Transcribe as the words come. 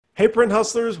Hey, Print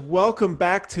Hustlers, welcome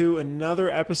back to another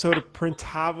episode of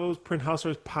Printavo's Print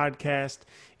Hustlers podcast.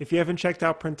 If you haven't checked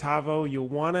out Printavo, you'll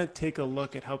want to take a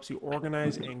look. It helps you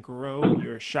organize and grow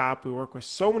your shop. We work with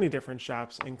so many different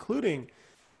shops, including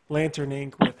Lantern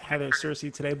Ink with Heather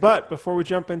Cersei today. But before we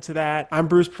jump into that, I'm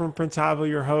Bruce from Printavo,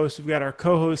 your host. We've got our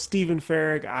co-host Stephen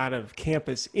Farrig out of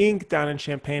Campus Ink down in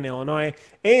Champaign, Illinois,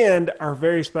 and our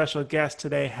very special guest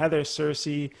today, Heather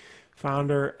Cersei,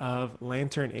 founder of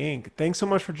Lantern Ink. Thanks so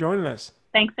much for joining us.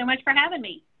 Thanks so much for having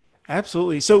me.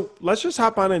 Absolutely. So let's just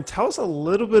hop on and tell us a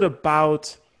little bit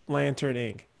about Lantern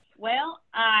Ink. Well,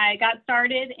 I got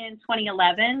started in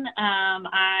 2011.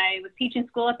 I was teaching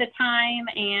school at the time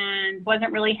and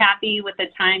wasn't really happy with the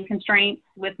time constraints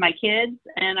with my kids,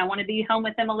 and I wanted to be home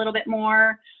with them a little bit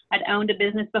more. I'd owned a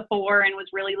business before and was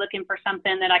really looking for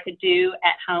something that I could do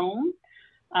at home.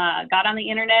 Got on the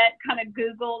internet, kind of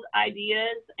Googled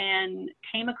ideas, and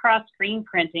came across screen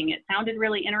printing. It sounded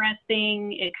really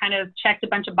interesting. It kind of checked a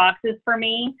bunch of boxes for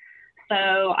me.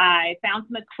 So I found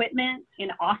some equipment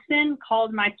in Austin,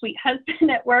 called my sweet husband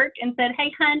at work and said,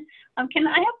 "Hey, hun, can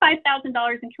I have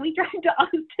 $5,000 and can we drive to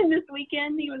Austin this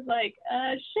weekend?" He was like,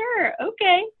 "Sure,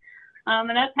 okay." And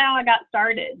that's how I got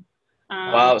started.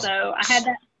 Wow. So I had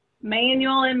that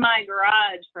manual in my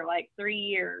garage for like 3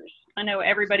 years. I know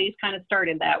everybody's kind of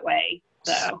started that way.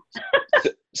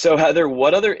 So Heather,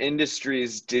 what other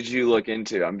industries did you look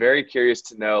into? I'm very curious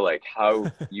to know like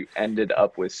how you ended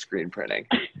up with screen printing.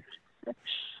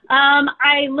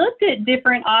 I looked at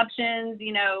different options,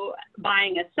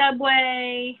 buying a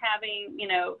Subway,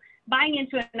 buying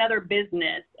into another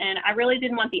business. And I really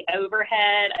didn't want the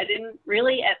overhead. I didn't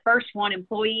really at first want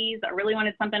employees. I really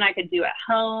wanted something I could do at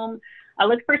home. I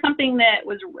looked for something that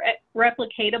was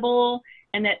replicatable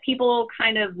and that people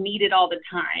kind of needed all the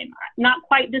time. Not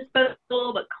quite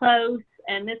disposable, but close.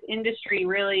 And this industry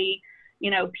really,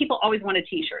 people always want a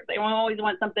t-shirt. They always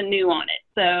want something new on it.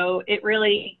 So it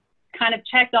really kind of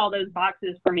checked all those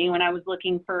boxes for me when I was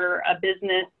looking for a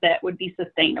business that would be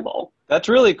sustainable. That's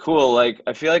really cool. Like,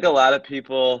 I feel like a lot of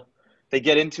people, they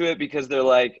get into it because they're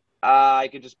like, I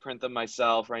could just print them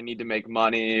myself, or I need to make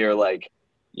money, or like,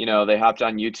 they hopped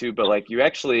on YouTube, but like you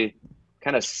actually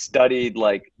kind of studied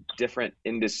like different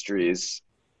industries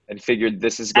and figured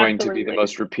this is going to be the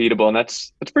most repeatable. And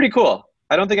that's pretty cool.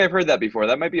 I don't think I've heard that before.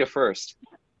 That might be a first.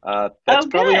 That's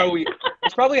probably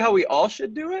how we all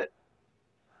should do it.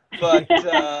 But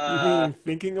You mean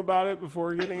thinking about it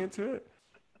before getting into it?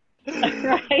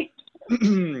 Right.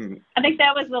 I think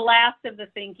that was the last of the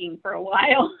thinking for a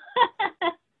while.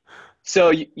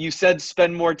 So you said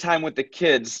spend more time with the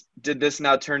kids. Did this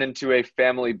now turn into a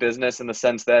family business in the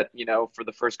sense that, for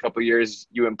the first couple of years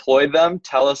you employed them?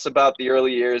 Tell us about the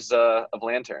early years of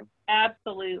Lantern.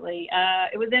 Absolutely.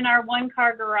 It was in our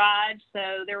one-car garage,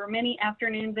 so there were many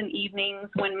afternoons and evenings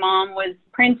when Mom was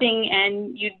printing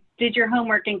and you did your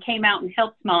homework and came out and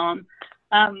helped Mom.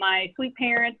 My sweet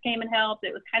parents came and helped.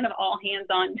 It was kind of all hands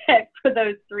on deck for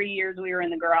those 3 years we were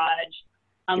in the garage.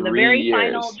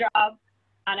 Final job,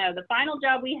 the final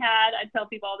job we had, I tell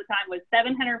people all the time, was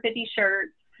 750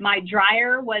 shirts. My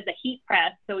dryer was a heat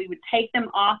press, so we would take them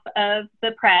off of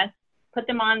the press, put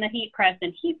them on the heat press,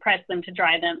 and heat press them to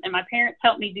dry them. And my parents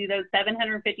helped me do those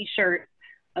 750 shirts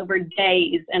over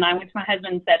days. And I went to my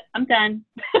husband and said, "I'm done."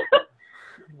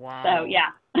 Wow. So, yeah.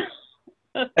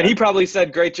 And he probably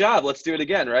said, "Great job. Let's do it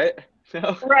again," right?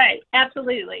 No? Right.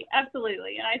 Absolutely.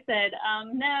 Absolutely. And I said,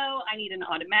 "No, I need an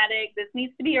automatic. This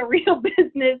needs to be a real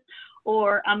business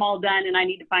or I'm all done and I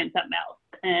need to find something else."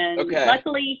 And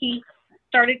Luckily he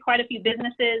started quite a few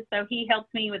businesses. So he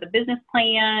helped me with a business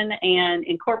plan and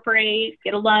incorporate,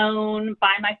 get a loan,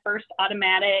 buy my first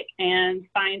automatic, and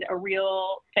find a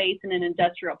real space in an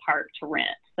industrial park to rent.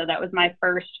 So that was my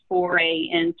first foray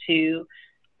into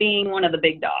being one of the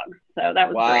big dogs. So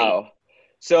that was great. Wow.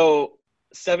 So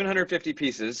 750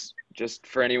 pieces, just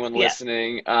for anyone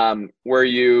listening.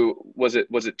 Was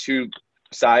it two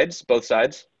sides, both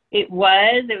sides? It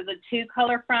was a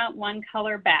 2-color front,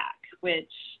 1-color back,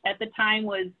 which at the time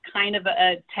was kind of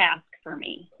a task for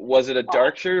me. Was it a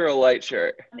dark shirt or a light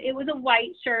shirt? It was a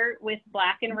white shirt with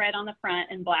black and red on the front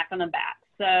and black on the back.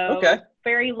 So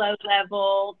Very low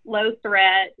level, low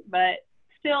threat, but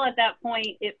still at that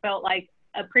point, it felt like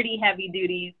a pretty heavy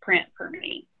duty print for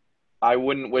me. I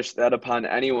wouldn't wish that upon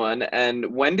anyone.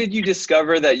 And when did you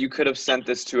discover that you could have sent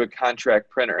this to a contract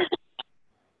printer?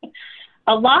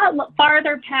 A lot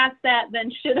farther past that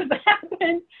than should have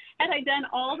happened. Had I done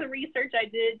all the research I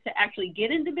did to actually get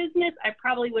into business, I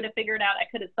probably would have figured out I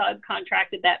could have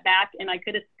subcontracted that back and I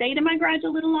could have stayed in my garage a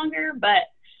little longer. But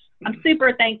I'm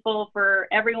super thankful for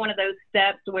every one of those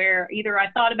steps where either I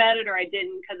thought about it or I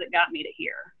didn't, because it got me to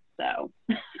here. So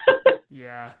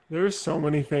Yeah, there's so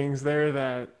many things there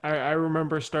that I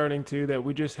remember starting to that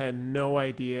we just had no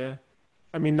idea.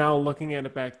 I mean, now looking at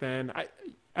it back then, I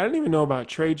didn't even know about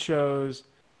trade shows,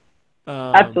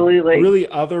 Absolutely. really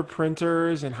other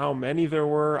printers and how many there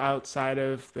were outside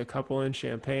of the couple in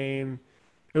Champaign.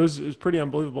 It was pretty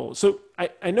unbelievable. So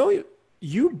I know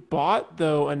you bought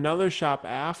though another shop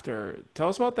after. Tell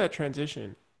us about that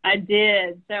transition. I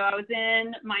did. So I was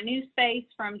in my new space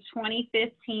from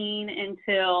 2015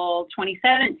 until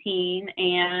 2017,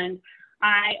 and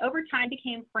I over time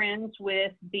became friends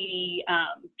with the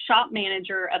shop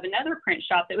manager of another print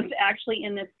shop that was actually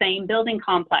in the same building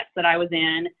complex that I was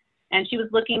in. And she was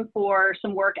looking for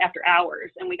some work after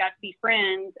hours, and we got to be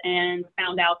friends and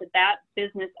found out that that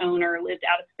business owner lived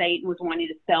out of state and was wanting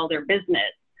to sell their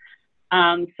business.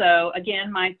 So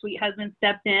again, my sweet husband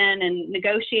stepped in and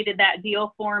negotiated that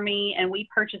deal for me, and we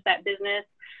purchased that business.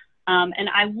 And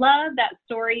I love that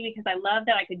story because I love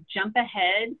that I could jump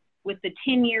ahead with the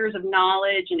 10 years of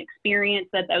knowledge and experience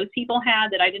that those people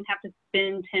had, that I didn't have to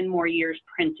spend 10 more years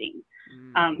printing.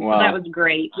 Wow. So that was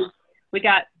great. We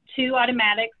got 2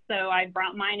 automatics, so I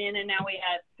brought mine in, and now we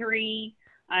have 3.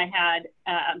 I had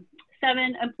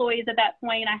 7 employees at that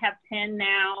point. I have 10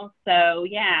 now. So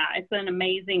yeah, it's an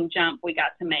amazing jump we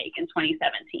got to make in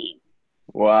 2017.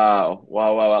 Wow.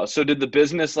 Wow. Wow. Wow. So did the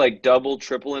business like double,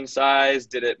 triple in size?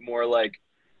 Did it more like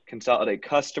consolidate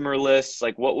customer lists?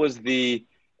 Like what was the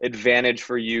advantage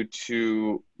for you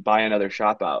to buy another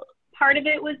shop out? Part of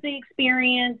it was the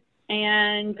experience.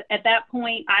 And at that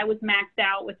point, I was maxed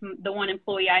out with the 1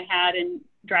 employee I had and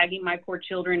dragging my poor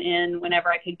children in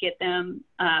whenever I could get them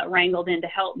wrangled in to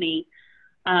help me.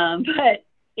 But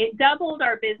it doubled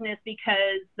our business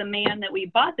because the man that we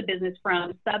bought the business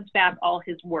from subbed back all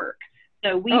his work.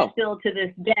 So we still to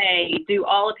this day do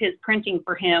all of his printing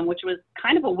for him, which was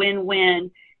kind of a win-win.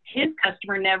 His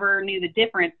customer never knew the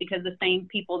difference because the same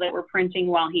people that were printing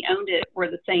while he owned it were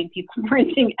the same people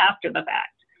printing after the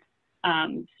fact.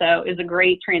 So it was a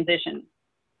great transition.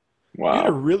 You had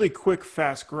a Wow. really quick,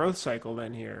 fast growth cycle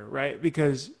then here, right?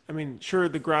 Because, I mean, sure,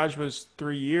 the garage was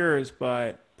 3 years,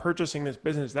 but purchasing this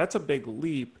business, that's a big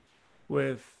leap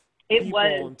with It people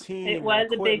was, and team it and was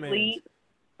a big equipment. leap.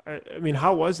 I mean,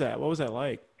 how was that? What was that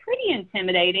like? Pretty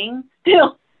intimidating.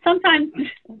 Still, sometimes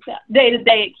day to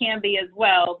day it can be as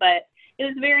well, but it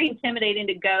was very intimidating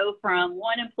to go from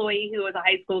 1 employee who was a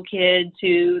high school kid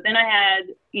to then I had,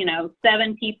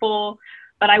 7 people.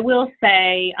 But I will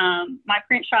say my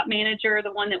print shop manager,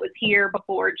 the one that was here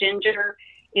before Ginger,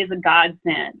 is a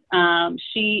godsend.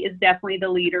 She is definitely the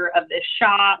leader of this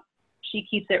shop. She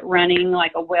keeps it running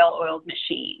like a well-oiled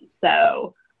machine.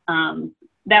 So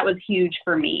that was huge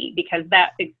for me because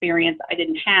that experience I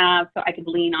didn't have, so I could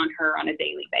lean on her on a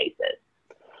daily basis.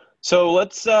 So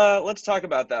let's talk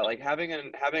about that. Like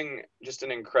having just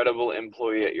an incredible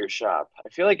employee at your shop. I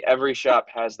feel like every shop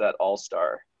has that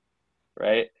all-star,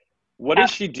 right? What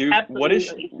does she do? What is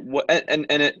Absolutely. what and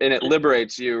it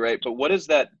liberates you, right? But what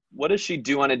does she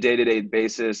do on a day-to-day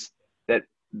basis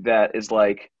that is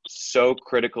like so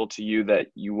critical to you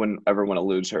that you wouldn't ever want to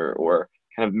lose her or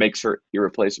kind of makes her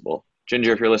irreplaceable?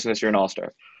 Ginger, if you're listening to this, you're an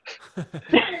all-star.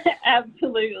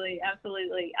 Absolutely,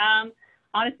 absolutely.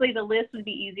 Honestly, the list would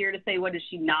be easier to say what does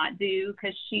she not do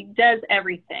because she does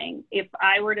everything. If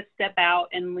I were to step out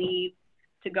and leave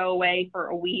to go away for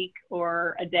a week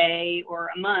or a day or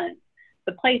a month,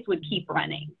 the place would keep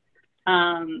running.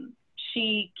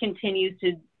 She continues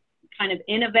to kind of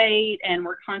innovate, and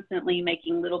we're constantly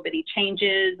making little bitty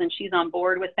changes, and she's on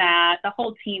board with that. The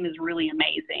whole team is really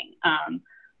amazing.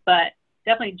 But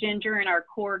definitely Ginger in our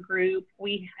core group,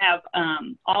 we have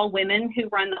all women who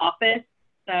run the office.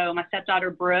 So my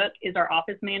stepdaughter Brooke is our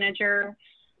office manager.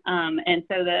 And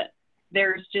so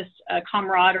there's just a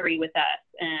camaraderie with us,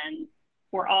 and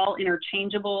we're all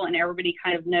interchangeable and everybody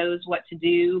kind of knows what to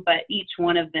do, but each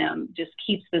one of them just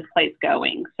keeps this place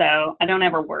going. So I don't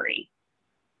ever worry.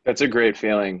 That's a great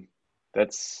feeling.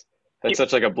 That's It,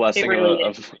 such like a it blessing really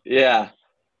is. of yeah.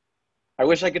 I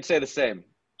wish I could say the same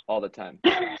all the time.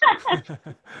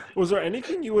 Was there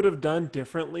anything you would have done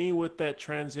differently with that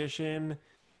transition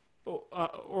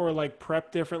or like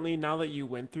prep differently now that you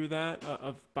went through that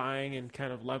of buying and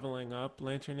kind of leveling up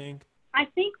Lantern Ink? I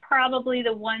think probably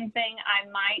the one thing I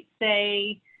might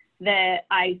say that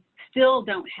I still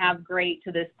don't have great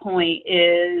to this point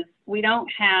is we don't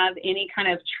have any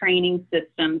kind of training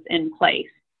systems in place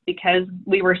because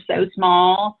we were so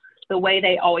small. The way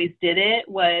they always did it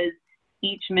was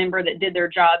each member that did their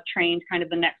job trained kind of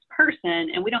the next person,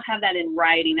 and we don't have that in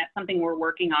writing. That's something we're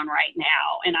working on right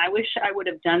now, and I wish I would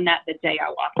have done that the day I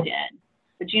walked in.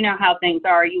 But you know how things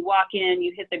are. You walk in,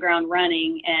 you hit the ground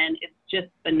running, and it's just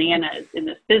bananas in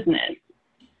this business.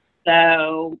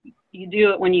 So you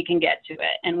do it when you can get to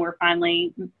it. And we're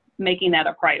finally making that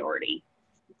a priority.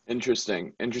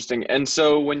 Interesting. And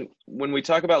so when we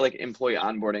talk about like employee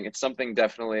onboarding, it's something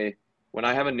definitely when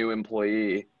I have a new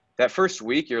employee, that first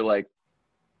week you're like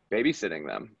babysitting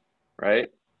them, right?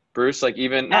 Bruce, like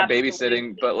even not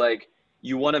babysitting, but like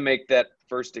you want to make that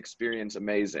first experience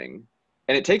amazing.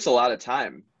 And it takes a lot of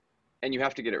time and you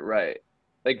have to get it right.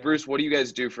 Like, Bruce, what do you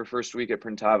guys do for first week at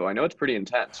Printavo? I know it's pretty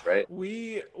intense, right?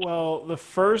 Well, the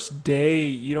first day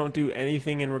you don't do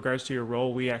anything in regards to your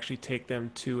role. We actually take them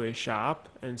to a shop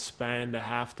and spend a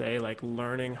half day like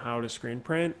learning how to screen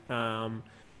print.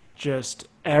 Just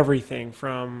everything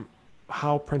from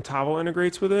how Printavo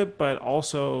integrates with it, but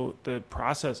also the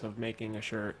process of making a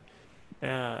shirt.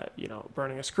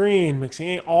 Burning a screen, mixing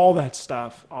it, all that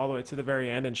stuff, all the way to the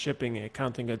very end and shipping it,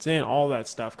 counting goods in, all that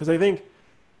stuff. Because I think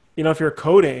if you're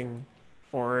coding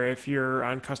or if you're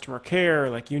on customer care,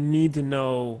 like you need to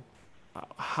know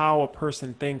how a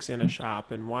person thinks in a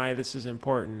shop and why this is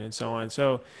important and so on.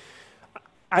 So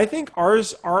I think our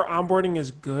onboarding is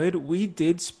good. We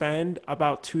did spend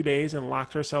about 2 days and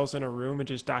locked ourselves in a room and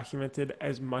just documented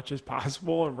as much as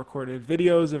possible and recorded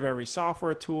videos of every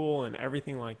software tool and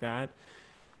everything like that.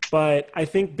 But I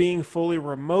think being fully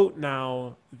remote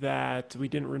now that we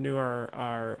didn't renew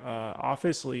our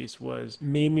office lease was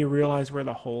made me realize where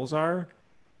the holes are.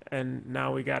 And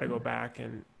now we got to go back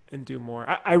and do more.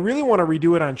 I really want to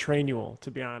redo it on Trainual,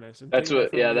 to be honest. And That's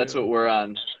what we're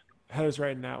on. Heather's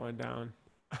writing that one down.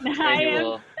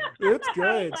 Trainual. It's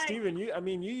good. Steven, you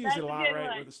use it a lot,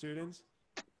 right, with the students?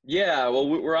 Yeah, well,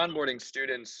 we're onboarding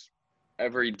students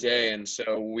every day. And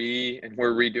so we're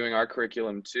redoing our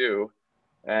curriculum too.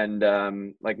 And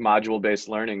like module-based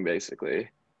learning, basically.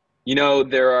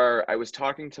 I was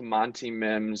talking to Monty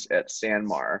Mims at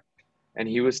Sanmar, and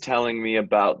he was telling me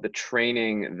about the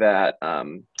training that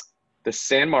the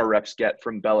Sanmar reps get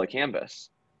from Bella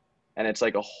Canvas. And it's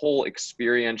like a whole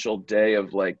experiential day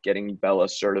of like getting Bella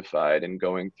certified and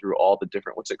going through all the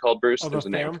different, what's it called, Bruce? There's a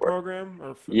name for it.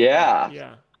 Program? Yeah.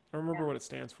 Yeah. I don't remember what it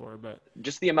stands for, but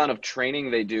just the amount of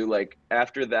training they do, like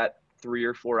after that 3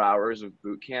 or 4 hours of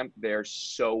boot camp, they're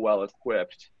so well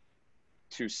equipped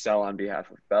to sell on behalf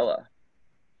of Bella.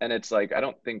 And it's like, I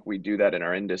don't think we do that in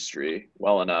our industry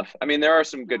well enough. I mean, there are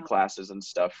some good classes and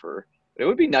stuff but it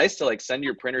would be nice to like send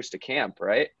your printers to camp,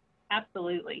 right?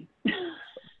 Absolutely.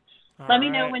 Let me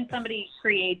know when somebody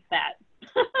creates that.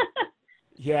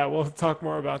 Yeah, we'll talk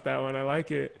more about that one. I like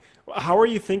it. How are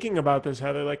you thinking about this,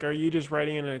 Heather? Like, are you just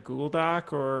writing in a Google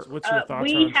Doc, or what's your thoughts on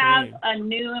training?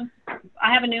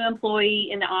 I have a new employee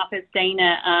in the office,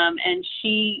 Dana, and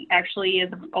she actually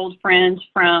is an old friend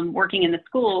from working in the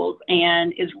schools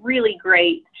and is really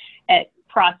great at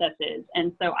processes.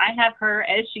 And so I have her,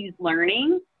 as she's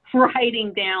learning,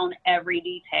 writing down every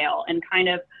detail and kind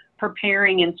of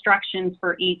preparing instructions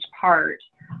for each part.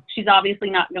 She's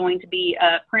obviously not going to be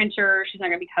a printer. She's not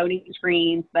going to be coding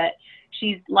screens, but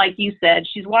she's, like you said,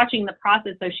 she's watching the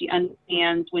process so she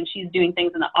understands when she's doing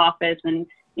things in the office and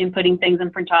inputting things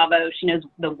in Printavo. She knows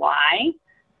the why,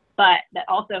 but that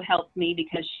also helps me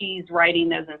because she's writing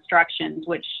those instructions,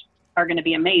 which are going to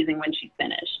be amazing when she's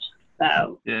finished.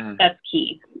 So That's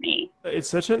key for me. It's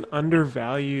such an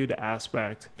undervalued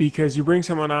aspect because you bring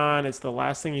someone on, it's the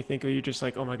last thing you think of. You're just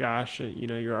like, oh my gosh,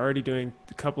 you're already doing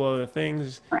a couple other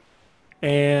things. Right.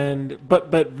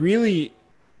 But really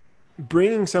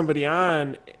bringing somebody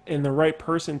on and the right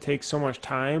person takes so much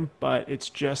time, but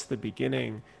it's just the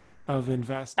beginning of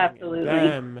investing in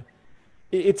them.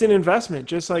 It's an investment,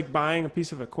 just like buying a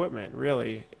piece of equipment,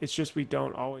 really. It's just we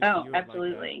don't always view it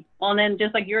absolutely. Like that. Well, and then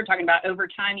just like you were talking about, over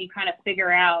time, you kind of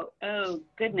figure out, oh,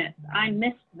 goodness, I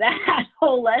missed that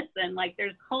whole lesson. Like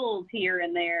there's holes here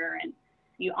and there, and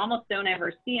you almost don't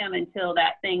ever see them until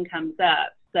that thing comes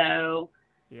up. So,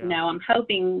 I'm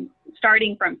hoping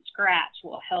starting from scratch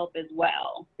will help as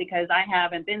well, because I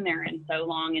haven't been there in so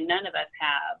long and none of us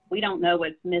have. We don't know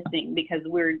what's missing because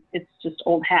it's just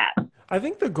old hat. I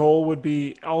think the goal would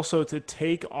be also to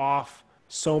take off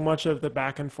so much of the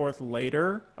back and forth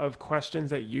later of questions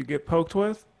that you get poked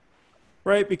with,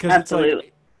 right? Because Absolutely. It's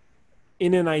like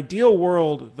in an ideal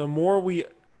world, the more we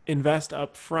invest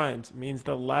up front means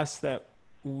the less that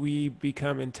we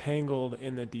become entangled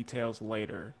in the details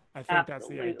later. I think That's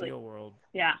the ideal world.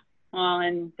 Yeah. Well,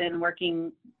 and then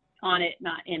working on it,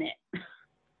 not in it,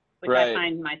 which right. I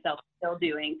find myself still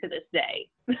doing to this day.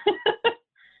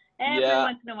 Every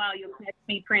once in a while, you'll catch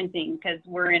me printing because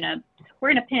we're in a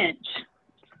pinch.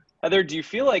 Heather, do you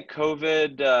feel like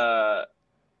COVID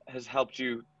has helped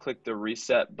you click the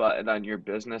reset button on your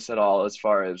business at all as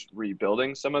far as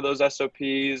rebuilding some of those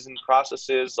SOPs and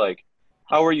processes? Like,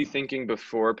 How were you thinking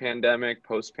before pandemic,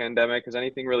 post pandemic? Has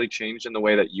anything really changed in the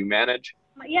way that you manage?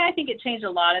 Yeah, I think it changed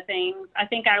a lot of things. I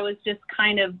think I was just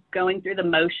kind of going through the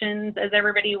motions as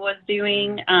everybody was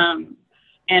doing,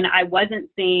 and I wasn't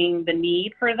seeing the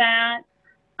need for that.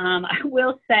 I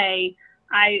will say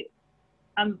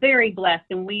I'm very blessed,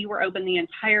 and we were open the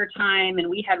entire time, and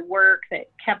we had work that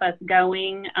kept us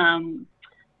going.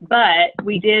 But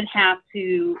we did have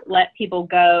to let people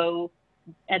go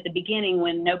at the beginning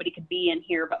when nobody could be in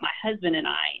here but my husband and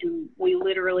I. And we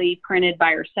literally printed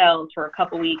by ourselves for a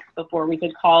couple weeks before we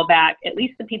could call back at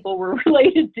least the people we're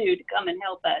related to come and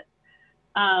help us.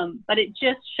 But it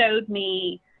just showed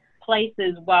me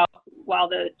places while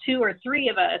the 2 or 3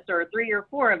 of us, or 3 or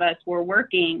 4 of us, were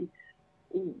working,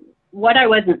 what I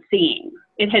wasn't seeing.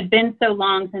 It had been so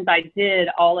long since I did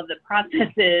all of the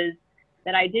processes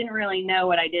that I didn't really know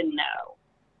what I didn't know.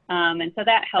 And so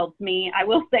that helped me. I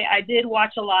will say I did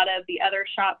watch a lot of the other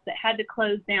shops that had to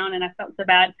close down, and I felt so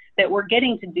bad that we're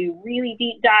getting to do really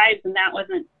deep dives, and that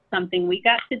wasn't something we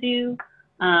got to do,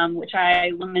 which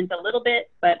I lament a little bit,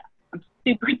 but I'm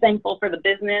super thankful for the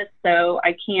business, so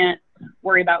I can't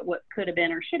worry about what could have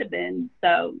been or should have been.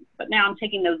 So, but now I'm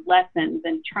taking those lessons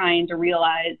and trying to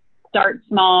realize, start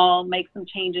small, make some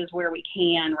changes where we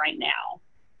can right now.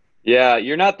 Yeah,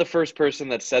 you're not the first person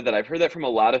that said that. I've heard that from a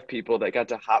lot of people that got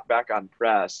to hop back on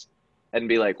press and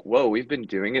be like, whoa, we've been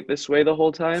doing it this way the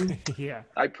whole time. Yeah.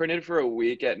 I printed for a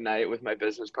week at night with my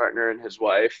business partner and his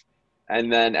wife.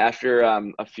 And then after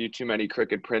a few too many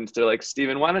crooked prints, they're like,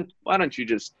 Steven, why don't you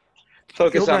just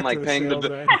focus on like paying and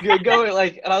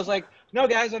I was like, no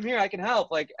guys, I'm here, I can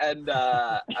help. Like, and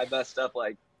I messed up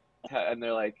and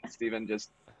they're like, Steven,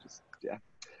 just yeah.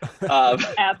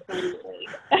 Absolutely.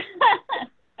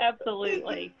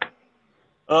 Absolutely.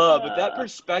 But that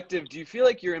perspective, do you feel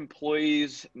like your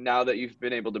employees, now that you've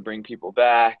been able to bring people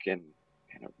back and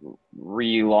kind of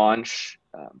relaunch,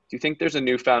 do you think there's a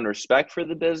newfound respect for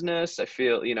the business? I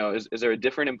feel, is there a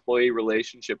different employee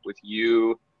relationship with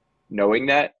you knowing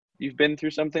that you've been through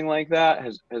something like that?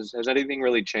 Has anything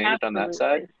really changed on that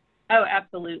side? Oh,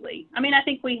 absolutely. I mean, I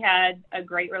think we had a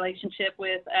great relationship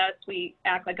with us. We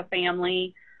act like a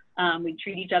family. We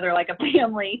treat each other like a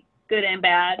family, good and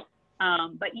bad.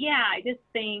 But yeah, I just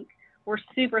think we're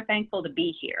super thankful to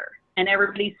be here, and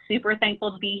everybody's super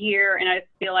thankful to be here. And I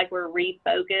feel like we're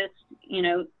refocused,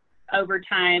 over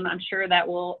time. I'm sure that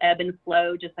will ebb and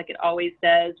flow just like it always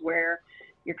does, where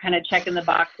you're kind of checking the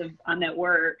box on that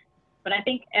work. But I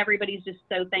think everybody's just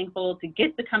so thankful to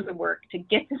get to come to work, to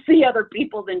get to see other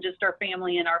people than just our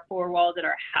family and our 4 walls at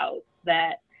our house,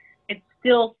 that it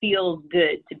still feels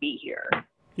good to be here.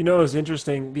 It was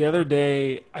interesting. The other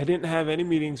day, I didn't have any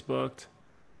meetings booked.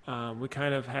 We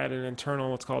kind of had an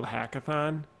internal, what's called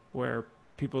hackathon, where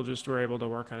people just were able to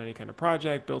work on any kind of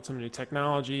project, build some new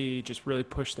technology, just really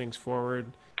push things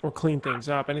forward or clean things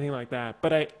up, anything like that.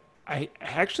 But I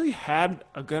actually had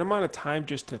a good amount of time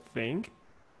just to think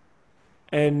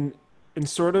and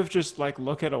sort of just like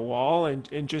look at a wall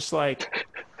and just like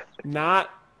not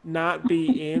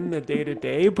be in the day to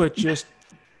day, but just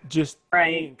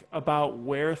Right. think about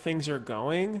where things are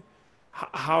going,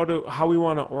 how we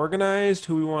want to organize,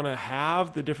 who we want to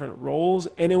have, the different roles.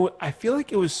 And I feel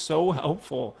like it was so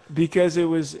helpful because it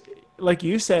was, like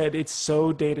you said, it's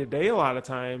so day to day a lot of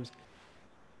times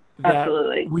that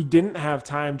Absolutely. we didn't have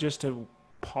time just to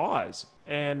pause.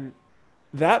 And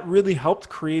that really helped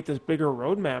create this bigger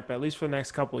roadmap, at least for the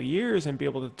next couple of years, and be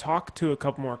able to talk to a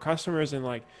couple more customers and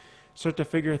like start to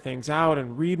figure things out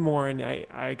and read more. And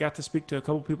I got to speak to a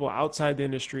couple people outside the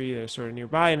industry that are sort of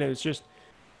nearby. And it was just,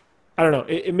 I don't know,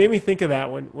 it made me think of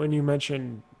that when you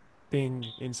mentioned being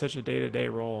in such a day-to-day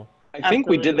role. I think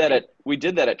we did that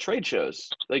at trade shows.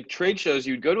 Like trade shows,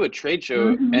 you'd go to a trade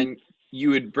show and you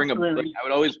would bring I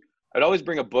would always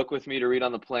bring a book with me to read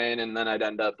on the plane, and then I'd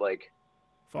end up like,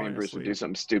 me and Bruce would do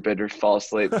something stupid or fall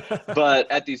asleep. But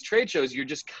at these trade shows, you're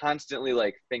just constantly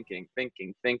like thinking,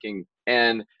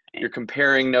 and you're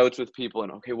comparing notes with people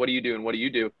and, okay, what do you do? And what do you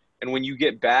do? And when you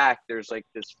get back, there's like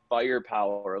this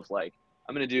firepower of like,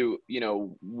 I'm going to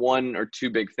do, 1 or 2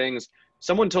 big things.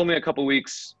 Someone told me a couple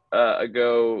weeks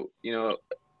ago,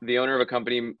 the owner of a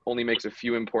company only makes a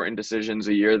few important decisions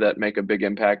a year that make a big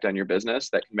impact on your business,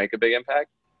 that can make a big impact.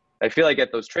 I feel like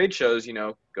at those trade shows,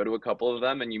 go to a couple of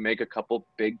them and you make a couple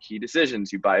big key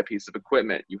decisions. You buy a piece of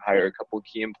equipment, you hire a couple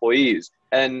key employees.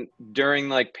 And during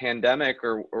like pandemic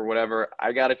or whatever,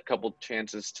 I got a couple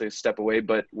chances to step away,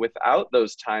 but without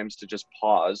those times to just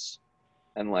pause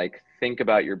and like think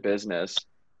about your business,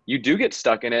 you do get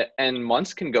stuck in it and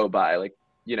months can go by. Like,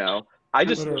 I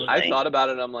thought about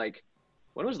it. I'm like,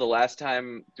 when was the last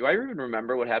time, do I even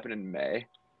remember what happened in May?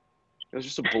 It was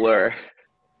just a blur.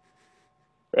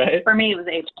 Right? For me, it was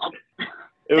April.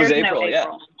 It was There's April, no yeah.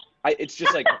 April. It's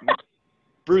just like,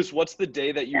 Bruce, what's the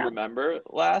day that you Yeah. remember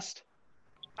last?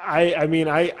 I mean,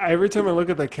 I every time I look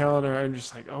at the calendar, I'm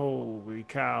just like, holy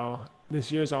cow,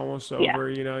 this year's almost Yeah. over.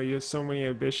 You know, you have so many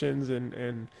ambitions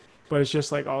but it's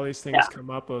just like all these things Yeah. come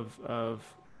up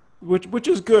of which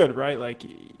is good, right? Like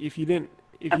if you didn't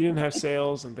have Absolutely.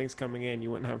 sales and things coming in, you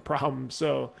wouldn't have problems.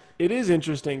 So it is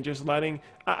interesting just letting,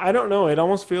 I don't know, it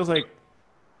almost feels like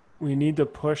we need to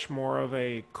push more of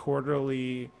a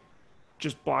quarterly,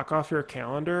 just block off your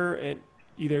calendar and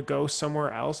either go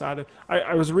somewhere else out of,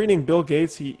 I was reading Bill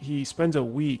Gates, he spends a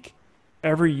week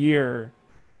every year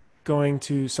going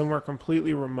to somewhere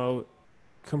completely remote,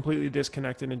 completely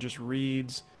disconnected, and just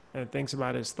reads and thinks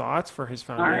about his thoughts for his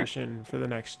Smart. foundation for the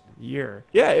next year.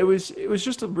 Yeah, it was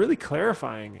just a really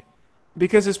clarifying,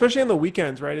 because especially on the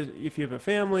weekends, right? If you have a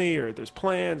family or there's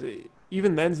plans,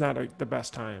 even then's not the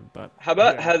best time. But How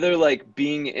about yeah, Heather, like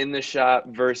being in the shop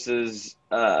versus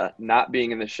not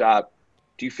being in the shop?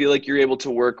 Do you feel like you're able to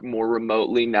work more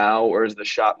remotely now, or is the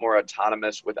shop more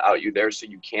autonomous without you there so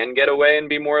you can get away and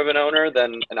be more of an owner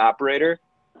than an operator?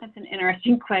 That's an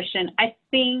interesting question. I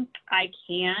think I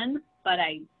can, but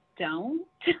I don't.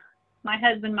 My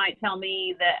husband might tell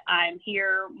me that I'm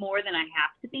here more than I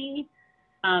have to be.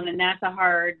 And that's a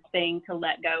hard thing to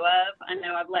let go of. I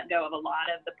know I've let go of a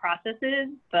lot of the processes,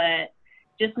 but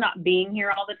just not being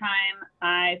here all the time,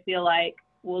 I feel like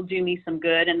will do me some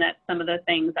good. And that's some of the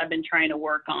things I've been trying to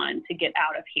work on to get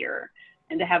out of here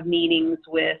and to have meetings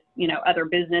with, other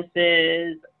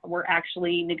businesses. We're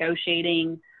actually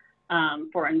negotiating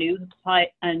for a new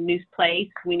place.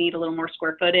 We need a little more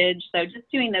square footage. So just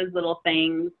doing those little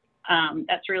things,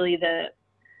 that's really the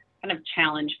kind of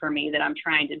challenge for me that I'm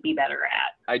trying to be better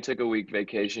at. I took a week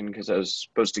vacation because I was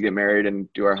supposed to get married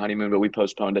and do our honeymoon, but we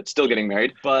postponed it. Still getting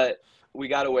married, but we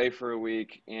got away for a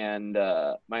week, and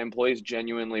my employees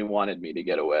genuinely wanted me to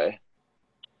get away.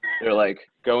 They're like,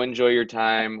 "Go enjoy your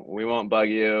time. We won't bug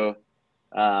you."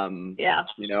 Yeah.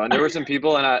 And there were some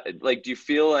people, and I like, do you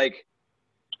feel like,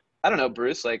 I don't know,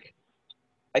 Bruce, like,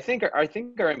 I think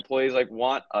our employees like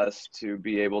want us to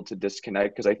be able to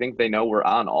disconnect because I think they know we're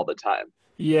on all the time.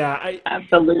 yeah,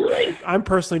 Absolutely. I'm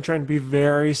personally trying to be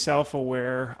very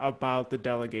self-aware about the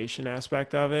delegation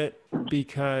aspect of it,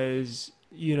 because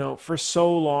for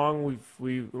so long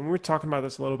we were talking about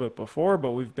this a little bit before,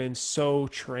 but we've been so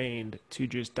trained to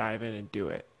just dive in and do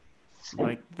it.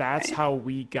 Like that's Right. how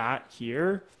we got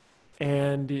here,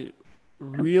 and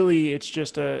really it's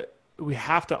just we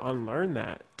have to unlearn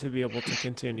that to be able to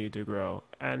continue to grow,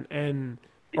 and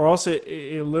or else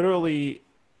it literally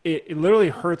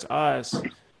hurts us,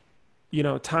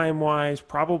 time wise,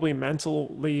 probably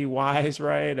mentally wise,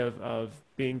 right? Of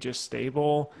being just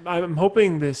stable. I'm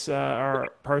hoping this our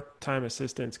part-time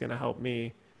assistant's going to help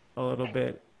me a little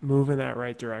bit move in that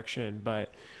right direction.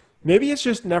 But maybe it's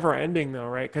just never ending though,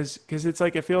 right? Because it's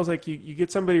like it feels like you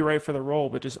get somebody right for the role,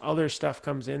 but just other stuff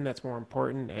comes in that's more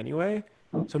important anyway.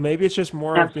 So maybe it's just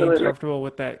more of being Absolutely. comfortable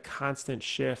with that constant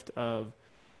shift of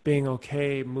being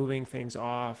okay, moving things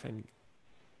off and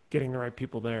getting the right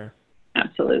people there.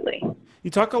 Absolutely.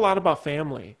 You talk a lot about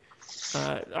family.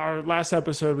 Our last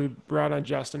episode, we brought on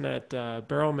Justin at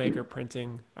Barrel Maker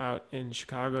Printing out in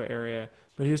Chicago area,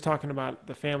 but he was talking about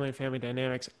the family and family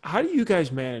dynamics. How do you guys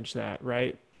manage that,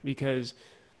 right? Because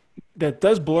that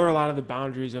does blur a lot of the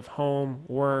boundaries of home,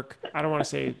 work. I don't want to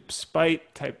say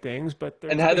spite type things, but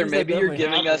And there's Heather, things that definitely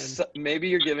happen. maybe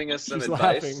you're giving us some She's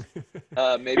advice.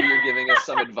 laughing. Maybe you're giving us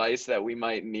some advice that we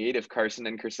might need if Carson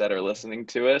and Chrisette are listening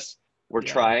to us. We're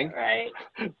Yeah. trying. Right.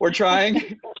 We're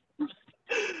trying.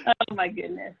 Oh my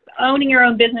goodness. Owning your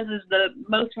own business is the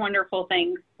most wonderful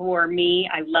thing for me.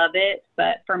 I love it.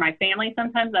 But for my family,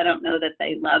 sometimes I don't know that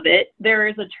they love it. There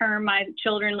is a term my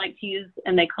children like to use,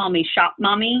 and they call me shop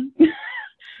mommy.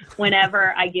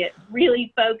 Whenever I get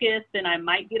really focused and I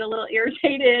might get a little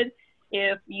irritated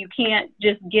if you can't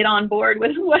just get on board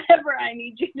with whatever I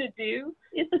need you to do.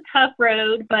 It's a tough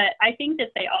road, but I think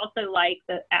that they also like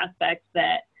the aspect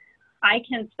that I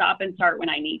can stop and start when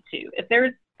I need to. If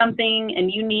there's something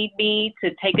and you need me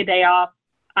to take a day off,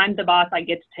 I'm the boss, I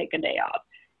get to take a day off.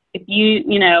 If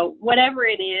whatever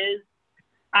it is,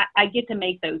 I get to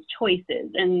make those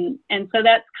choices. And so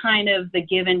that's kind of the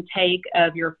give and take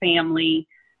of your family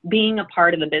being a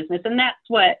part of the business. And that's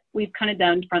what we've kind of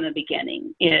done from the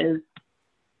beginning is,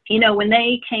 when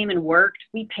they came and worked,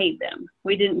 we paid them.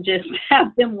 We didn't just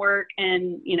have them work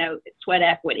and, sweat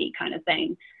equity kind of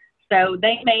thing. So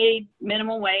they made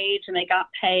minimum wage and they got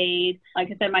paid. Like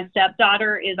I said, my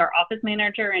stepdaughter is our office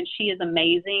manager and she is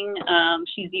amazing.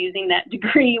 She's using that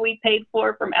degree we paid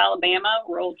for from Alabama,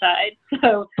 Roll Tide.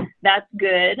 So that's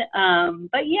good.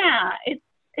 But yeah,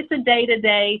 it's a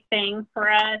day-to-day thing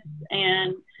for us,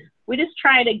 and we just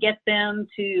try to get them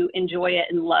to enjoy it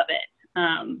and love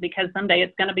it, because someday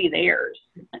it's going to be theirs,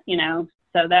 you know.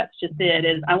 So that's just it.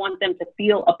 Is I want them to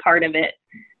feel a part of it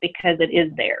because it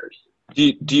is theirs.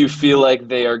 Do you feel like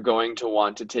they are going to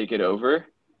want to take it over?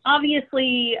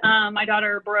 Obviously, my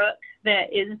daughter Brooke,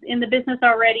 that is in the business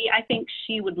already, I think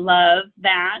she would love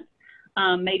that.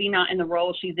 Maybe not in the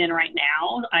role she's in right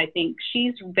now. I think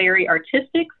she's very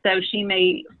artistic, so she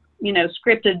may, you know,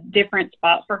 script a different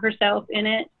spot for herself in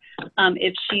it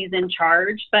if she's in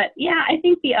charge. But yeah, I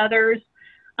think the others,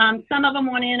 some of them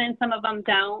want in and some of them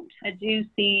don't. I do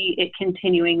see it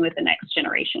continuing with the next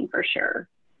generation for sure.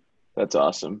 That's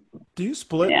awesome. Do you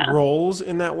split roles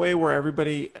in that way where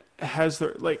everybody has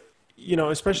their, like, you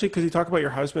know, especially because you talk about your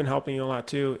husband helping you a lot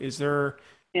too. Is there,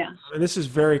 and this is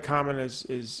very common as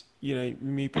you know, you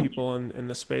meet people in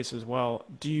the space as well.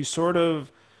 Do you sort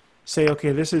of say,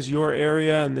 okay, this is your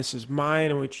area and this is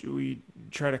mine, and we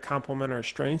try to complement our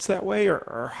strengths that way?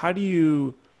 Or how do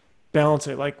you balance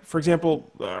it? Like, for example,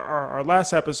 our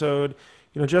last episode,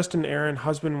 you know, Justin, Aaron,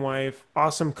 husband, wife,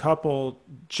 awesome couple.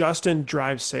 Justin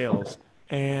drives sales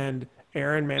and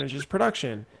Aaron manages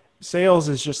production. Sales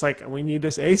is just like, we need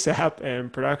this ASAP,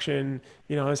 and production,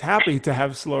 you know, is happy to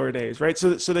have slower days, right?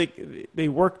 So they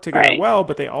work together well,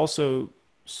 but they also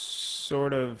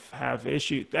sort of have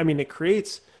issues. I mean, it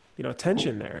creates, you know,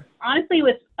 tension there. Honestly,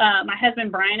 with my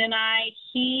husband Brian and I,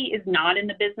 he is not in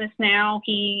the business now.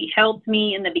 He helped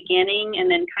me in the beginning, and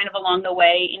then kind of along the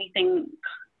way, anything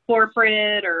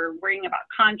corporate or worrying about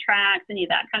contracts, any of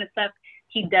that kind of stuff,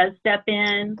 he does step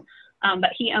in,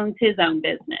 but he owns his own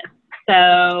business.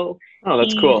 So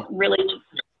that's cool. Really,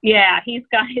 he's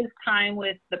got his time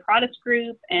with the products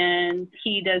group, and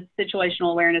he does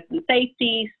situational awareness and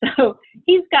safety. So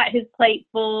he's got his plate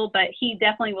full, but he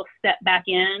definitely will step back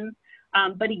in.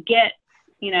 But he gets,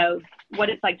 you know, what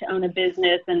it's like to own a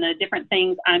business and the different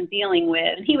things I'm dealing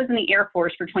with. And he was in the Air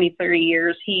Force for 20, 30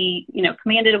 years. He, you know,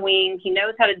 commanded a wing. He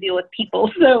knows how to deal with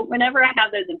people. So whenever I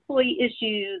have those employee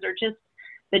issues or just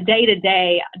the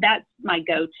day-to-day, that's my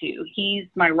go-to. He's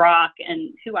my rock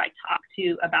and who I talk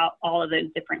to about all of those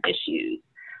different issues.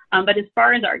 But as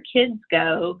far as our kids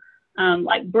go,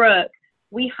 like Brooke,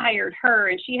 we hired her,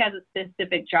 and she has a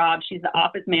specific job. She's the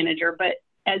office manager, but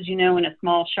as you know, in a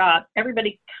small shop,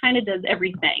 everybody kind of does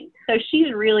everything. So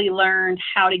she's really learned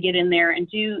how to get in there and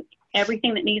do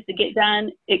everything that needs to get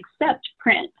done except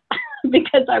print,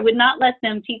 because I would not let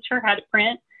them teach her how to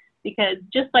print, because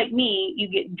just like me, you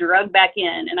get drugged back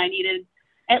in, and I needed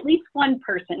at least one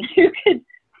person who could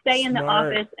stay in the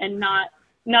office and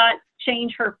not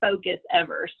change her focus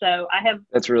ever. So I have,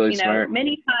 that's really smart.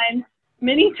 Many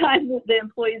times the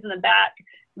employees in the back,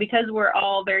 because we're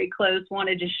all very close,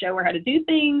 wanted to show her how to do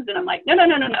things. And I'm like, no.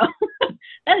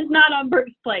 That is not on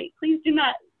Brooke's plate. Please do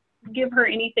not give her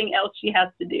anything else she has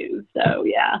to do. So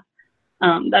yeah,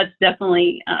 that's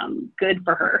definitely good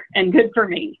for her and good for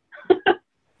me.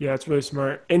 Yeah, it's really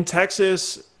smart. In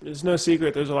Texas, there's no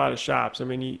secret, there's a lot of shops. I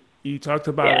mean, you talked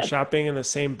about a shop being in the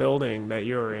same building that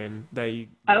you're in, that you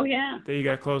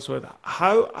got close with.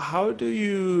 How do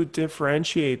you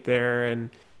differentiate there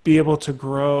and be able to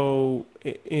grow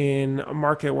in a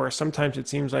market where sometimes it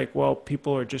seems like, well,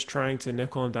 people are just trying to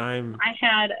nickel and dime? I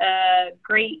had a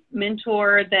great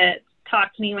mentor that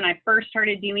talked to me when I first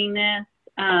started doing this.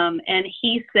 And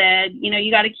he said, you know,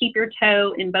 you got to keep your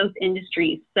toe in both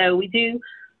industries. So we do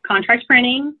contract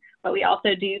printing, but we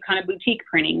also do kind of boutique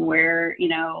printing where, you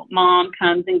know, mom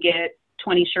comes and gets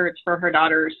 20 shirts for her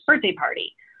daughter's birthday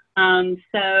party.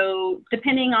 So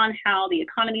depending on how the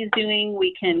economy is doing,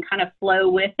 we can kind of flow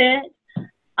with it.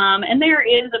 And there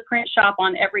is a print shop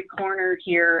on every corner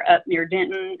here up near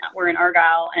Denton. We're in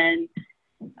Argyle. And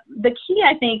the key,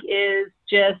 I think, is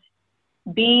just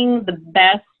being the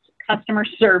best customer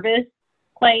service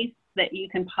place that you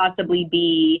can possibly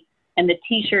be. And the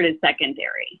t-shirt is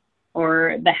secondary,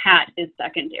 or the hat is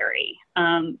secondary.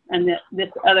 And this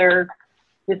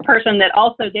person that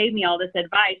also gave me all this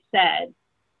advice said,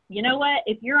 you know what,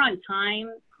 if you're on time,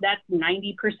 that's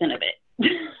 90% of it.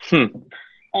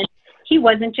 And he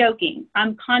wasn't joking.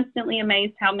 I'm constantly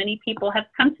amazed how many people have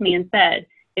come to me and said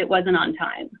it wasn't on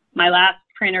time. My last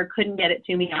printer couldn't get it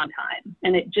to me on time.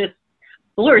 And it just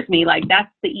floors me. Like,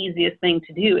 that's the easiest thing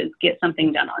to do, is get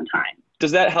something done on time.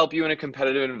 Does that help you in a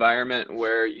competitive environment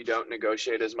where you don't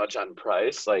negotiate as much on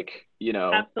price? Like, you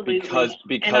know, absolutely.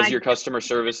 because your customer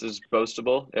service is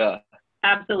boastable? Yeah.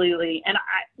 Absolutely. And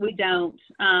we don't.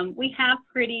 We have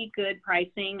pretty good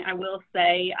pricing. I will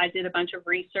say I did a bunch of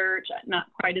research, not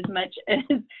quite as much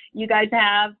as you guys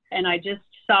have. And I just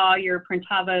saw your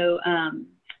Printavo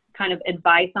kind of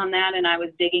advice on that, and I was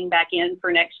digging back in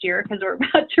for next year because we're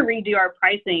about to redo our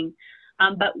pricing.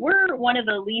 But we're one of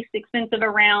the least expensive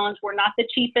around. We're not the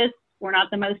cheapest. We're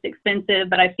not the most expensive,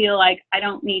 but I feel like I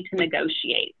don't need to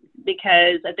negotiate,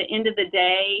 because at the end of the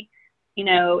day, you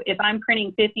know, if I'm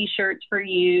printing 50 shirts for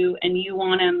you and you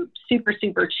want them super,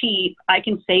 super cheap, I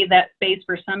can save that space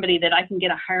for somebody that I can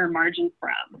get a higher margin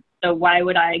from. So why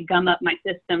would I gum up my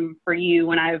system for you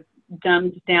when I've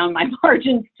dumbed down my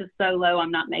margins to so low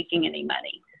I'm not making any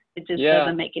money? It just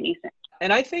doesn't make any sense.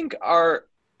 And I think our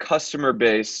customer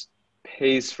base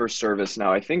pays for service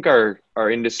now. I think our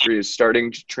industry is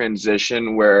starting to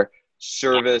transition where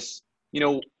service, you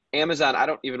know, Amazon, I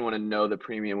don't even want to know the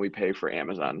premium we pay for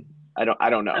Amazon. I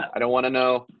don't know. I don't want to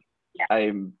know. Yeah,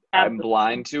 I'm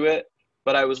blind to it.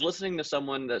 But I was listening to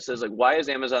someone that says, like, why is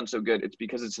Amazon so good? It's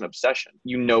because it's an obsession.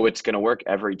 You know it's going to work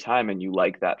every time and you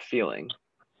like that feeling,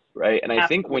 right? And I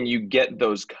think when you get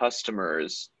those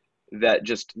customers that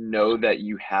just know that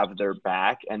you have their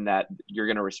back and that you're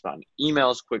going to respond to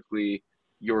emails quickly,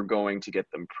 you're going to get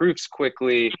them proofs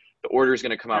quickly, the order is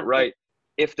going to come out right.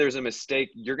 If there's a mistake,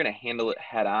 you're going to handle it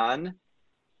head on.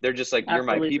 They're just like, you're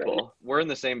my people. We're in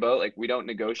the same boat. Like, we don't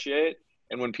negotiate.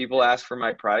 And when people ask for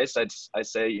my price, I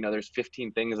say, you know, there's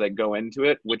 15 things that go into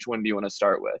it. Which one do you want to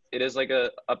start with? It is like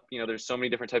you know, there's so many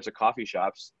different types of coffee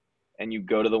shops, and you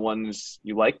go to the ones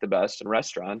you like the best, and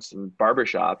restaurants and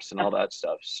barbershops and all that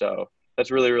stuff. So that's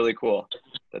really, really cool.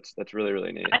 That's really,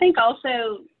 really neat. I think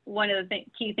also one of the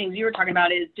key things you were talking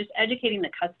about is just educating the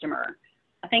customer.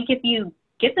 I think if you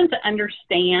get them to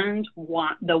understand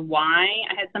the why.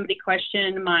 I had somebody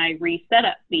question my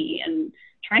resetup fee, and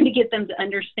trying to get them to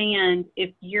understand,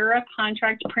 if you're a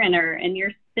contract printer and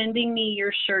you're sending me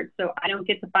your shirts so I don't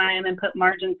get to buy them and put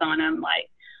margins on them,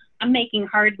 like, I'm making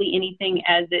hardly anything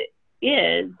as it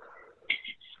is.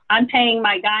 I'm paying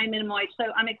my guy minimum wage. So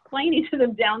I'm explaining to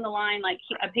them down the line, like,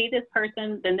 I pay this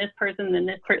person, then this person, then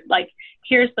this person, like,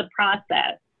 here's the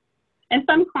process. And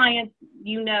some clients,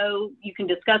 you know, you can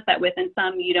discuss that with, and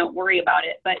some you don't worry about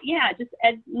it. But yeah, just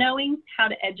knowing how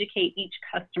to educate each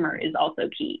customer is also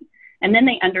key. And then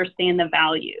they understand the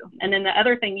value. And then the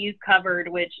other thing you covered,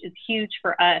 which is huge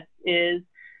for us, is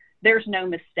there's no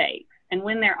mistakes. And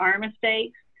when there are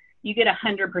mistakes, you get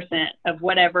 100% of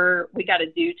whatever we got to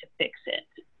do to fix it.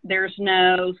 There's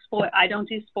no I don't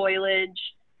do spoilage.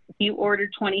 If you order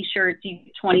 20 shirts, you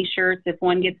get 20 shirts. If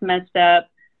one gets messed up,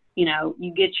 you know,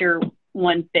 you get your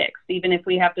one fixed, even if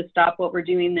we have to stop what we're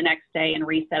doing the next day and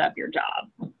reset up your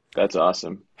job. That's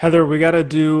awesome. Heather, we got to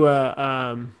do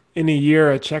in a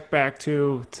year a check back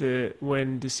to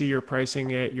see your pricing.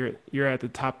 You're at the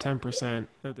top 10%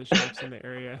 of the shops in the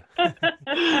area.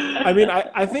 I mean,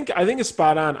 I think it's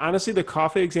spot on. Honestly, the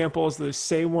coffee example is the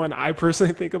same one I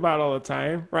personally think about all the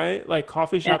time, right? Like,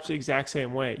 coffee shops the exact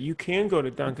same way. You can go to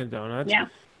Dunkin' Donuts. Yeah.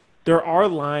 There are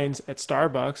lines at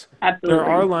Starbucks. Absolutely. There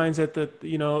are lines at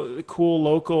the cool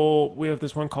local. We have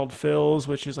this one called Phil's,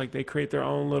 which is like they create their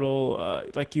own little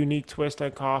like unique twist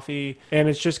on coffee, and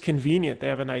it's just convenient. They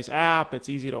have a nice app. It's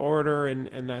easy to order,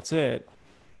 and that's it.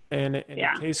 And it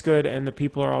tastes good, and the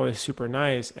people are always super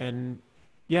nice. And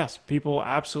yes, people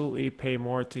absolutely pay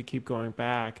more to keep going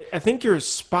back. I think you're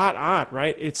spot on,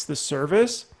 right? It's the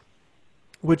service,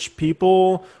 which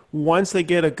people, once they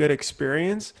get a good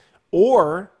experience,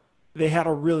 or they had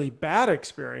a really bad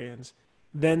experience,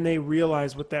 then they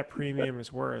realize what that premium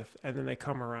is worth, and then they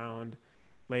come around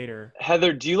later.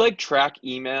 Heather, do you like track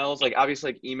emails? Like,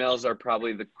 obviously, like, emails are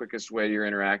probably the quickest way you're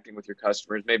interacting with your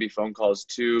customers, maybe phone calls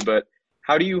too, but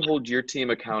how do you hold your team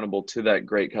accountable to that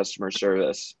great customer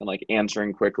service and, like,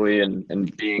 answering quickly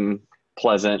and being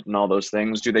pleasant and all those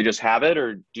things? Do they just have it,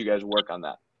 or do you guys work on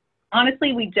that?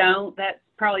 Honestly, we don't. That's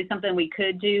probably something we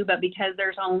could do, but because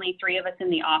there's only 3 of us in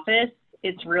the office,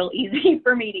 it's real easy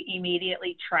for me to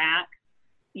immediately track,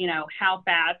 you know, how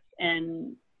fast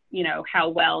and, you know, how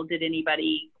well did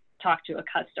anybody talk to a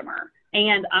customer.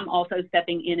 And I'm also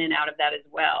stepping in and out of that as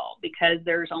well, because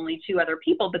there's only 2 other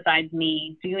people besides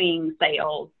me doing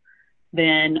sales.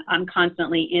 Then I'm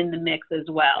constantly in the mix as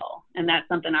well. And that's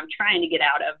something I'm trying to get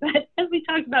out of. But as we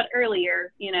talked about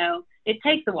earlier, you know, it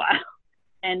takes a while,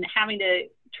 and having to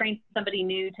train somebody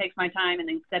new takes my time, and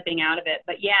then stepping out of it.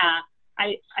 But yeah,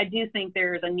 I do think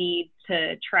there's a need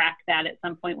to track that at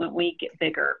some point when we get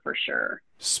bigger, for sure.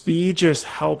 Speed just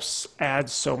helps add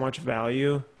so much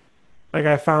value. Like,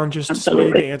 I found just Absolutely.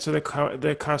 speed to answer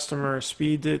the customer,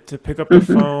 speed to pick up the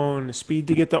phone, speed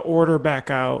to get the order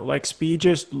back out. Like, speed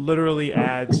just literally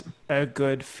adds a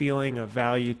good feeling of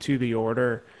value to the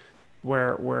order,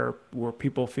 where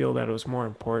people feel that it was more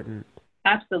important.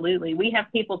 Absolutely. We have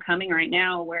people coming right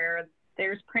now where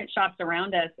there's print shops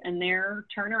around us, and their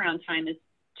turnaround time is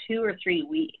 2 or 3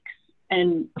 weeks.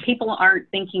 And people aren't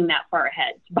thinking that far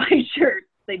ahead to buy shirts.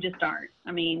 They just aren't.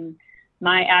 I mean,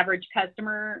 my average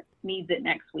customer needs it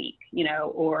next week,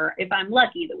 or if I'm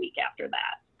lucky, the week after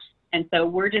that. And so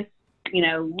we're just,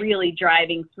 really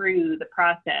driving through the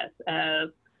process of,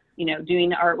 doing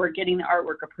the artwork, getting the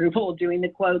artwork approval, doing the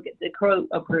quote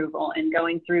approval, and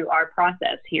going through our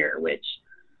process here, which,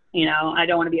 I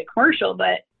don't want to be a commercial,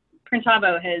 but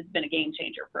Printavo has been a game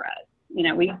changer for us.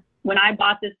 When I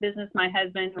bought this business, my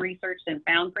husband researched and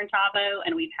found Printavo,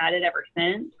 and we've had it ever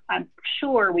since. I'm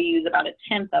sure we use about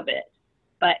 1/10 of it,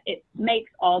 but it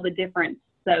makes all the difference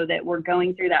so that we're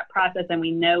going through that process and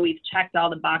we know we've checked all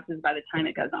the boxes by the time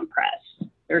it goes on press.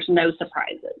 There's no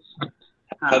surprises.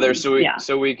 Heather,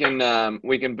 so we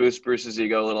can boost Bruce's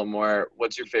ego a little more.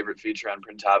 What's your favorite feature on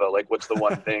Printavo? Like, what's the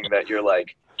one thing that you're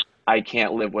like, I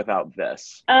can't live without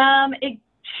this? It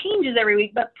changes every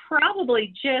week, but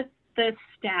probably just the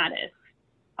status,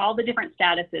 all the different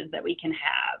statuses that we can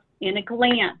have. In a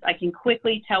glance, I can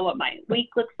quickly tell what my week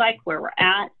looks like, where we're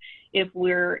at, if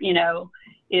we're,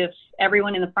 if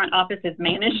everyone in the front office has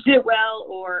managed it well,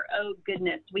 or, oh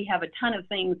goodness, we have a ton of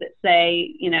things that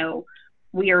say,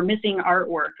 we are missing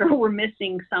artwork or we're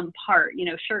missing some part,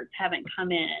 shirts haven't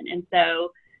come in. And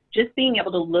so just being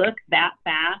able to look that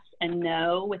fast and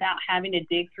know without having to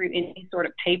dig through any sort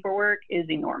of paperwork is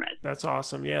enormous. That's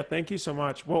awesome. Yeah, thank you so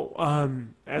much. Well,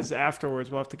 as afterwards,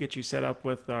 we'll have to get you set up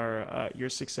with our your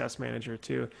success manager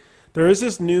too. There is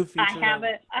this new feature.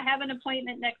 I have an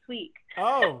appointment next week.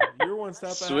 Oh, you're one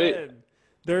step Sweet. ahead.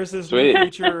 There's this new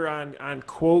feature on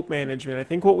quote management. I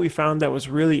think what we found that was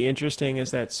really interesting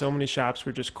is that so many shops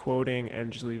were just quoting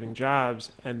and just leaving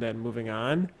jobs and then moving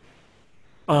on.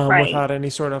 Right. Without any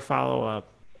sort of follow-up.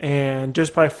 And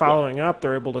just by following up,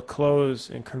 they're able to close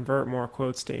and convert more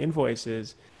quotes to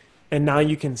invoices. And now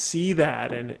you can see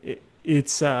that, and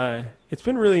it's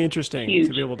been really interesting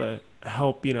to be able to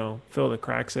help, fill the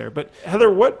cracks there. But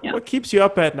Heather, what keeps you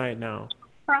up at night now?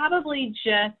 Probably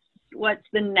just what's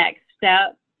the next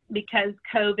step, because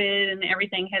COVID and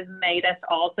everything has made us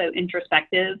all so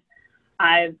introspective.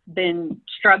 I've been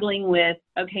struggling with,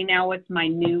 okay, now what's my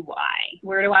new why?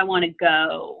 Where do I want to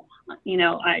go?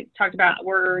 I talked about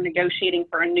we're negotiating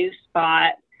for a new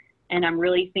spot, and I'm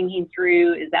really thinking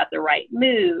through, is that the right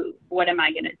move? What am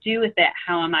I going to do with it?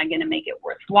 How am I going to make it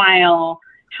worthwhile?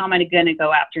 How am I going to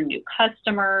go after new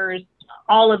customers?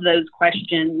 All of those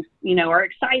questions, are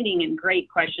exciting and great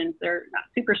questions. They're not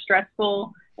super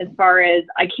stressful as far as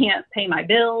I can't pay my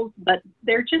bills, but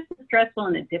they're just stressful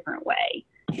in a different way.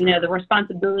 The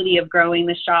responsibility of growing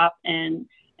the shop and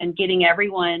getting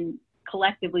everyone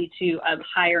collectively to a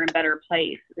higher and better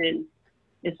place is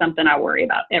something I worry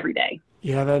about every day.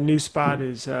 Yeah, that new spot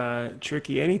is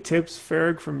tricky. Any tips,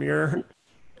 Farag, from your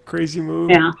crazy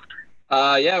move?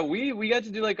 Yeah, we got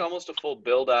to do like almost a full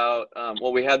build out.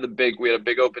 We had a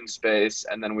big open space,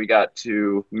 and then we got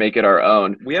to make it our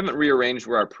own. We haven't rearranged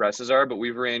where our presses are, but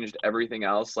we've arranged everything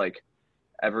else like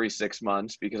every 6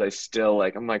 months, because I still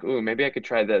I'm like, ooh, maybe I could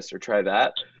try this or try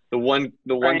that. The one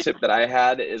tip that I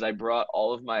had is I brought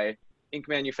all of my ink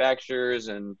manufacturers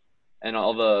and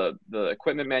all the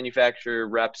equipment manufacturer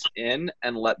reps in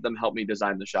and let them help me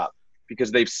design the shop,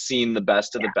 because they've seen the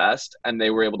best of the best, and they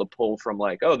were able to pull from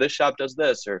like, oh, this shop does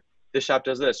this, or this shop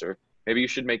does this, or maybe you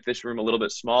should make this room a little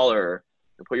bit smaller,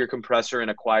 or put your compressor in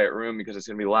a quiet room because it's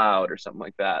going to be loud, or something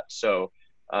like that. So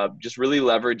just really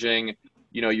leveraging,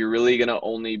 you're really going to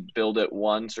only build it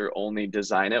once or only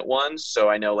design it once. So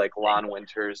I know like Lon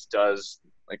Winters does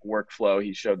like workflow.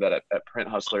 He showed that at Print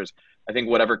Hustlers. I think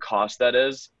whatever cost that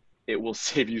is, it will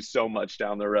save you so much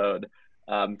down the road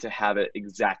to have it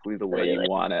exactly the way you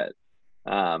want it.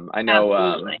 I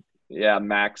know,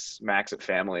 Max at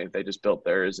Family, they just built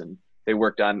theirs, and they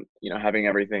worked on, having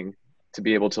everything to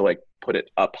be able to like put it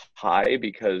up high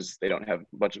because they don't have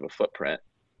much of a footprint.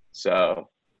 So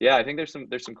yeah, I think there's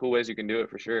some cool ways you can do it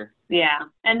for sure. Yeah,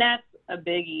 and that's a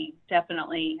biggie,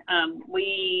 definitely.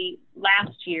 We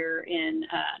last year in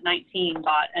 19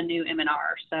 bought a new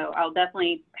M&R, so I'll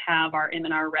definitely have our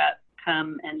M&R rep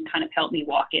come and kind of help me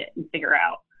walk it and figure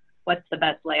out what's the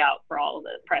best layout for all of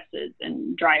the presses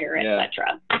and dryer,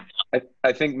 etc.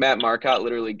 I think Matt Marcotte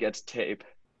literally gets tape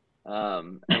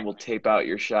and will tape out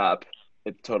your shop.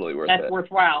 It's totally worth it. That's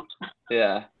worthwhile.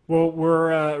 Yeah. Well,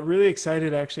 we're really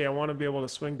excited, actually. I want to be able to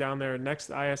swing down there next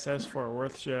ISS for a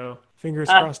Worth show. Fingers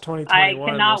crossed 2021.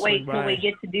 I cannot wait till we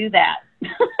get to do that.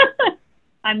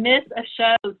 I miss a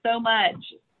show so much.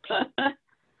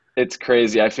 It's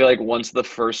crazy. I feel like once the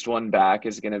first one back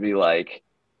is going to be like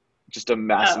just a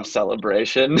massive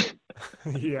celebration.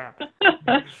 Yeah.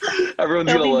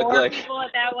 Everyone's going to look more like people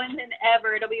at that one than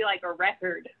ever. It'll be like a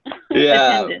record.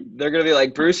 Yeah, attendance. they're gonna be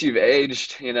like, Bruce, you've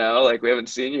aged, like we haven't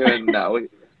seen you in no,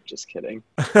 just kidding.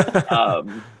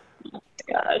 Um,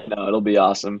 Gosh. no, it'll be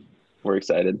awesome. We're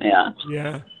excited. Yeah.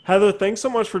 Yeah. Heather, thanks so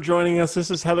much for joining us. This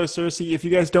is Heather Cersei. If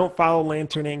you guys don't follow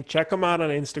Lanterning, check them out on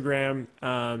Instagram.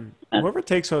 Whoever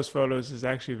takes those photos is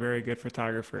actually a very good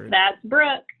photographer. That's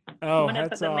Brooke. Oh, One of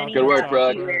hats the off. many Good work, hats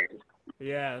Brooke. she wears.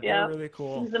 Yeah, they're Yeah. really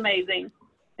cool. She's amazing.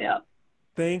 Yeah.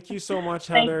 Thank you so much,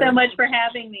 Thanks Heather. so much for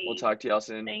having me. We'll talk to y'all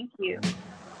soon. Thank you.